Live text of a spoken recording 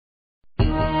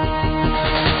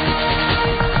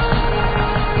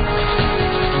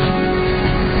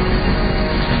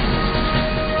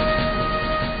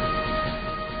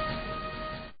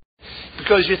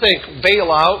Because you think,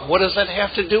 bailout, what does that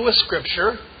have to do with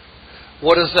Scripture?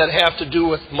 What does that have to do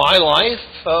with my life?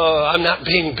 I'm not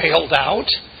being bailed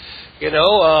out.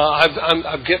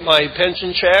 I get my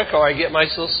pension check, or I get my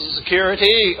Social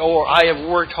Security, or I have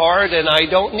worked hard and I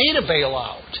don't need a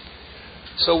bailout.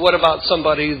 So what about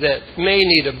somebody that may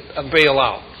need a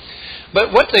bailout?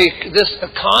 But what this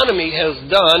economy has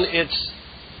done, it's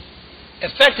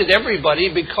affected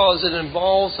everybody because it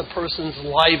involves a person's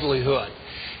livelihood.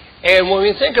 And when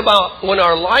we think about when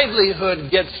our livelihood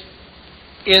gets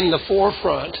in the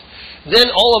forefront, then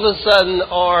all of a sudden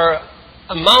our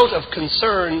amount of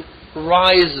concern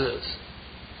rises.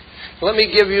 Let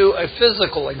me give you a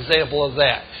physical example of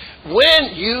that.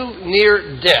 When you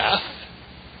near death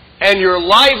and your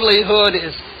livelihood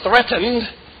is threatened,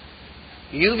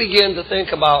 you begin to think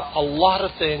about a lot of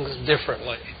things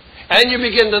differently. And you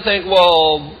begin to think,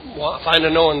 well, if I'd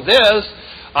have known this,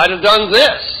 I'd have done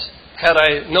this had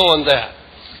I known that.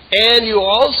 And you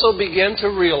also begin to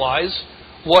realize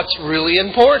what's really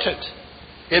important.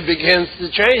 It begins to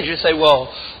change. You say,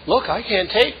 well, look, I can't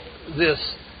take this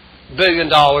 $1 billion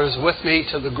with me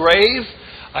to the grave.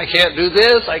 I can't do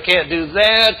this, I can't do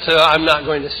that, I'm not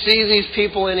going to see these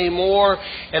people anymore.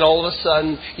 And all of a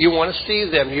sudden, you want to see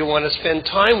them, you want to spend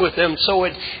time with them. So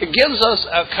it gives us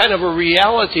a kind of a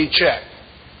reality check.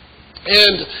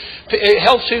 And it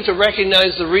helps you to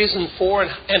recognize the reason for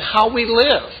and how we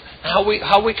live,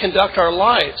 how we conduct our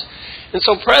lives. And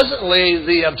so presently,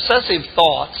 the obsessive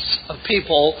thoughts of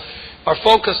people are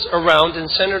focused around and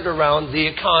centered around the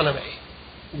economy.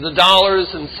 The dollars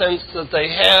and cents that they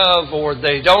have or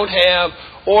they don't have,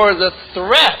 or the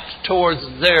threat towards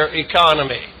their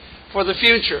economy for the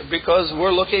future, because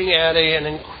we're looking at an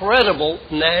incredible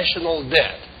national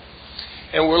debt.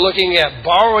 And we're looking at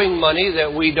borrowing money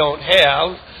that we don't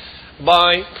have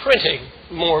by printing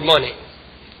more money.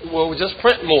 We'll just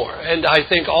print more. And I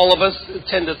think all of us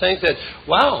tend to think that,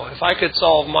 wow, if I could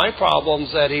solve my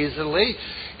problems that easily.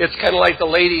 It's kind of like the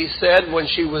lady said when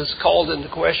she was called into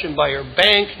question by her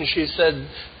bank, and she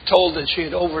told that she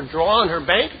had overdrawn her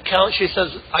bank account. She says,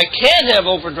 I can't have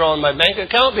overdrawn my bank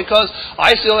account because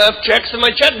I still have checks in my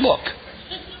checkbook.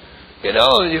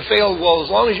 And you feel, well,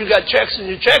 as long as you got checks in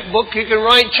your checkbook, you can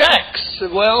write checks.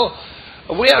 Well,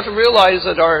 we have to realize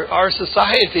that our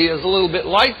society is a little bit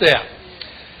like that.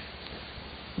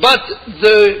 But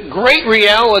the great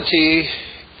reality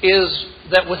is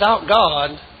that without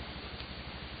God,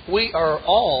 we are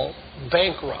all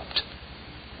bankrupt.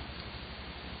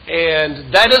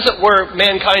 And that isn't where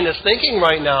mankind is thinking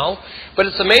right now. But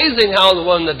it's amazing how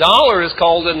when the dollar is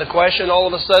called into question, all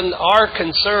of a sudden our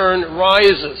concern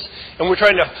rises. And we're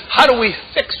trying to, how do we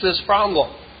fix this problem?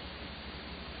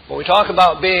 When we talk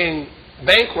about being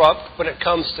bankrupt when it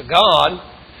comes to God,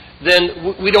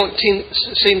 then we don't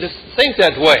seem to think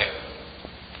that way.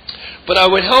 But I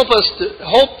would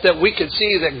hope that we could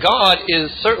see that God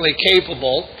is certainly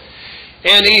capable,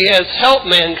 and He has helped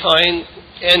mankind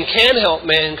and can help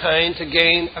mankind to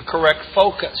gain a correct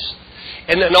focus.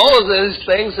 And in all of these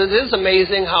things, it is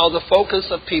amazing how the focus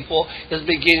of people is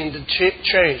beginning to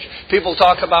change. People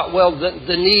talk about, well,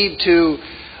 the need to,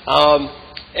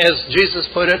 as Jesus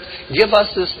put it, give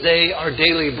us this day our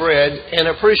daily bread and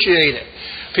appreciate it.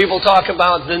 People talk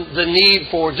about the need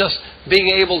for just being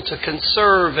able to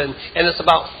conserve, and it's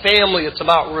about family, it's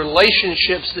about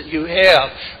relationships that you have,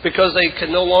 because they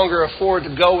can no longer afford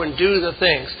to go and do the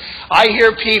things. I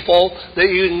hear people that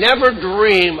you never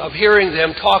dream of hearing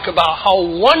them talk about how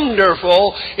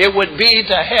wonderful it would be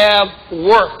to have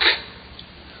work,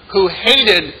 who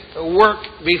hated work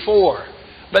before,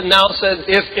 but now said,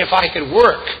 if I could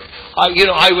work,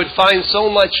 I would find so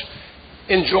much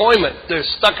enjoyment. They're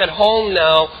stuck at home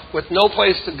now with no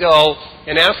place to go,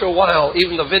 and after a while,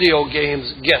 even the video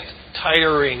games get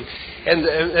tiring,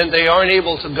 and they aren't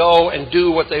able to go and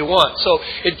do what they want. So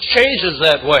it changes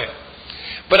that way.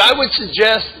 But I would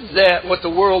suggest that what the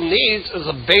world needs is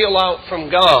a bailout from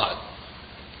God.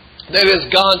 That is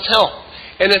God's help.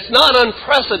 And it's not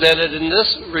unprecedented in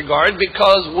this regard,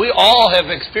 because we all have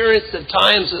experienced at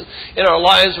times in our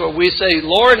lives where we say,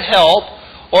 Lord, help,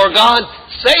 or God,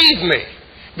 save me,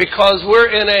 because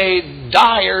we're in a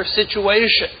dire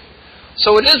situation.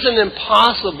 So it isn't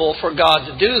impossible for God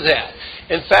to do that.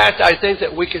 In fact, I think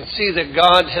that we can see that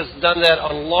God has done that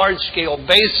on a large-scale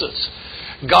basis.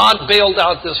 God bailed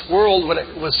out this world when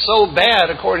it was so bad,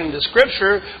 according to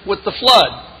Scripture, with the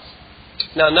flood.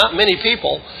 Now, not many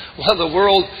people, while the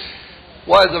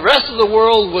rest of the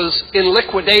world was in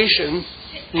liquidation,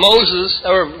 Noah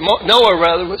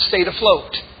stayed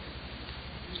afloat.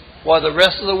 While the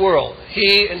rest of the world,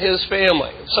 he and his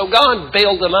family. So God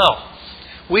bailed them out.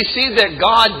 We see that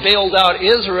God bailed out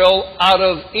Israel out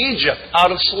of Egypt,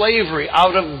 out of slavery,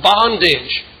 out of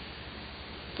bondage.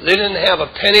 They didn't have a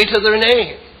penny to their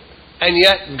name. And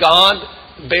yet God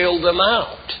bailed them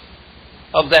out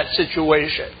of that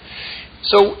situation.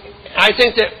 So I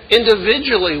think that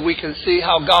individually we can see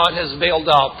how God has bailed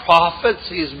out prophets.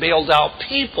 He's bailed out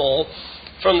people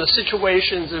from the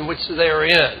situations in which they're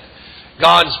in.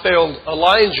 God spared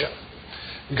Elijah.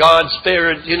 God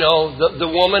spared, the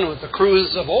woman with the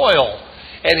cruse of oil,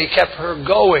 and He kept her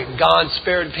going. God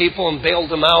spared people and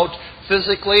bailed them out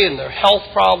physically and their health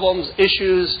problems,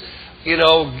 issues,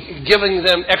 giving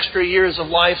them extra years of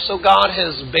life. So God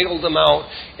has bailed them out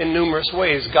in numerous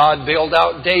ways. God bailed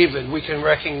out David. We can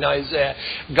recognize that.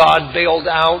 God bailed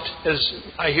out, as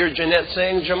I hear Jeanette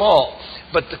saying, Jamal.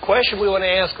 But the question we want to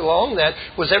ask along that,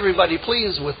 was everybody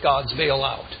pleased with God's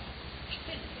bailout?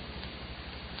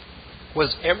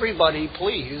 Was everybody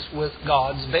pleased with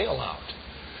God's bailout?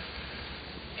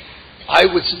 I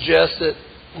would suggest that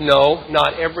no,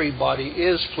 not everybody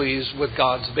is pleased with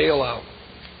God's bailout.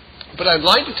 But I'd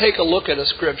like to take a look at a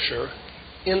scripture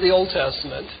in the Old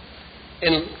Testament,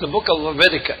 in the book of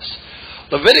Leviticus.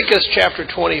 Leviticus chapter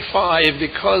 25,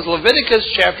 because Leviticus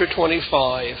chapter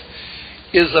 25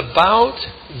 is about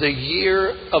the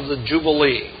year of the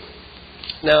Jubilee.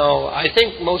 Now, I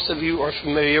think most of you are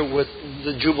familiar with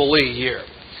the Jubilee year.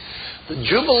 The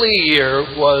Jubilee year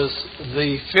was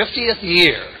the 50th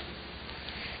year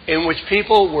in which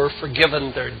people were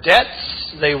forgiven their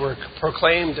debts, they were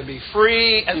proclaimed to be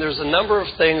free, and there's a number of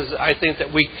things that I think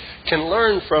that we can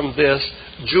learn from this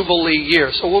Jubilee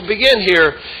year. So we'll begin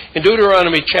here in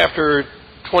Deuteronomy chapter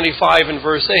 25 and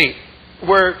verse 8,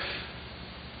 where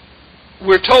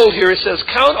we're told here, it says,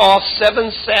 count off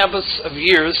 7 Sabbaths of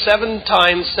years, 7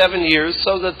 times 7 years,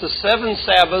 so that the 7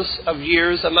 Sabbaths of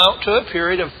years amount to a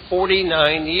period of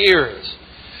 49 years.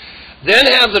 Then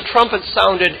have the trumpet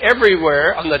sounded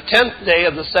everywhere on the 10th day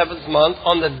of the 7th month.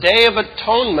 On the day of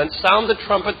atonement, sound the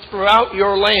trumpet throughout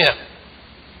your land.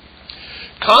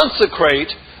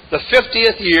 Consecrate the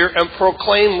 50th year and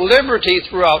proclaim liberty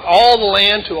throughout all the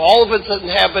land to all of its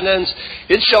inhabitants.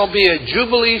 It shall be a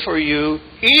jubilee for you.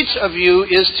 Each of you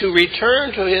is to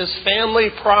return to his family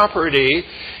property,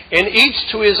 and each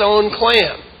to his own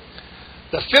clan.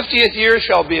 The 50th year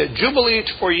shall be a jubilee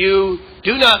for you.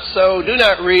 Do not sow, do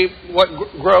not reap what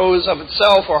grows of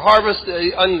itself, or harvest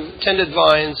the untended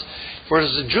vines. For it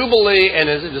is a jubilee, and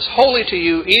it is holy to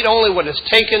you. Eat only what is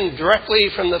taken directly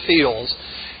from the fields.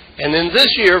 And in this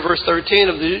year, verse 13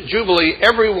 of the Jubilee,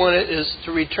 everyone is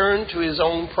to return to his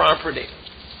own property.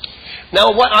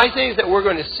 Now, what I think that we're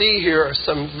going to see here are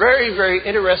some very, very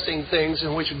interesting things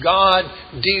in which God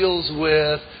deals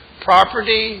with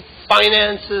property,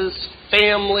 finances,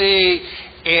 family,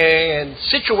 and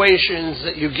situations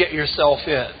that you get yourself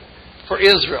in. For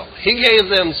Israel, He gave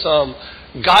them some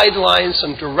guidelines,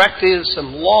 some directives,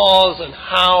 some laws on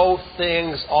how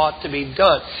things ought to be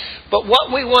done. But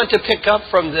what we want to pick up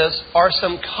from this are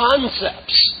some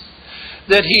concepts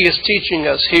that He is teaching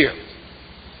us here.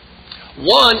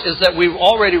 One is that we've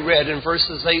already read in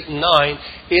verses 8 and 9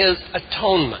 is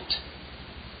atonement.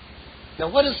 Now,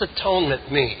 what does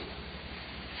atonement mean?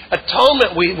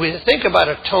 Atonement, we think about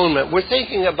atonement, we're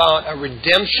thinking about a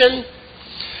redemption,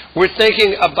 we're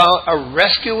thinking about a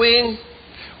rescuing,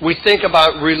 we think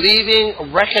about relieving, a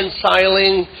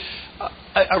reconciling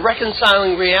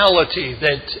reality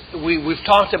that we've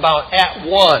talked about at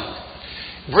one.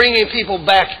 Bringing people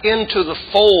back into the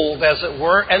fold, as it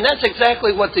were. And that's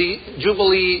exactly what the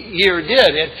Jubilee year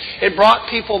did. It brought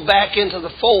people back into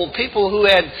the fold. People who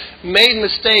had made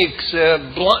mistakes,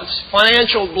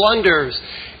 financial blunders.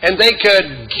 And they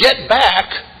could get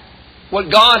back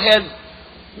what God had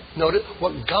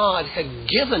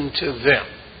given to them.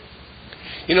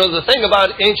 The thing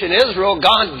about ancient Israel,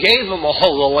 God gave them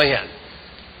all the land.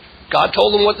 God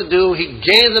told them what to do. He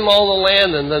gave them all the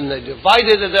land, and then they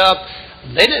divided it up.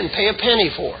 They didn't pay a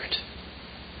penny for it.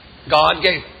 God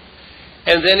gave it.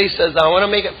 And then He says, I want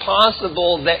to make it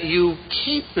possible that you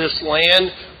keep this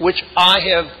land which I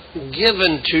have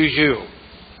given to you.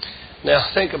 Now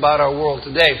think about our world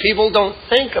today. People don't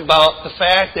think about the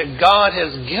fact that God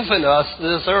has given us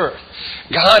this earth.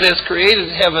 God has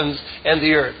created heavens and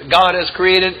the earth. God has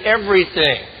created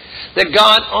everything. That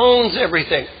God owns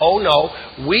everything. Oh no,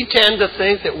 we tend to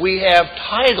think that we have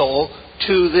title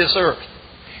to this earth.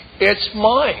 It's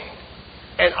mine,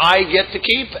 and I get to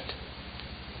keep it.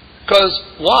 Because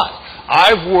what?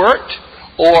 I've worked,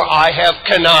 or I have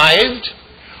connived,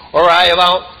 or I have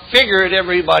outfigured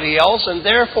everybody else, and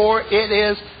therefore it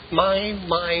is mine,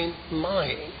 mine,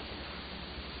 mine.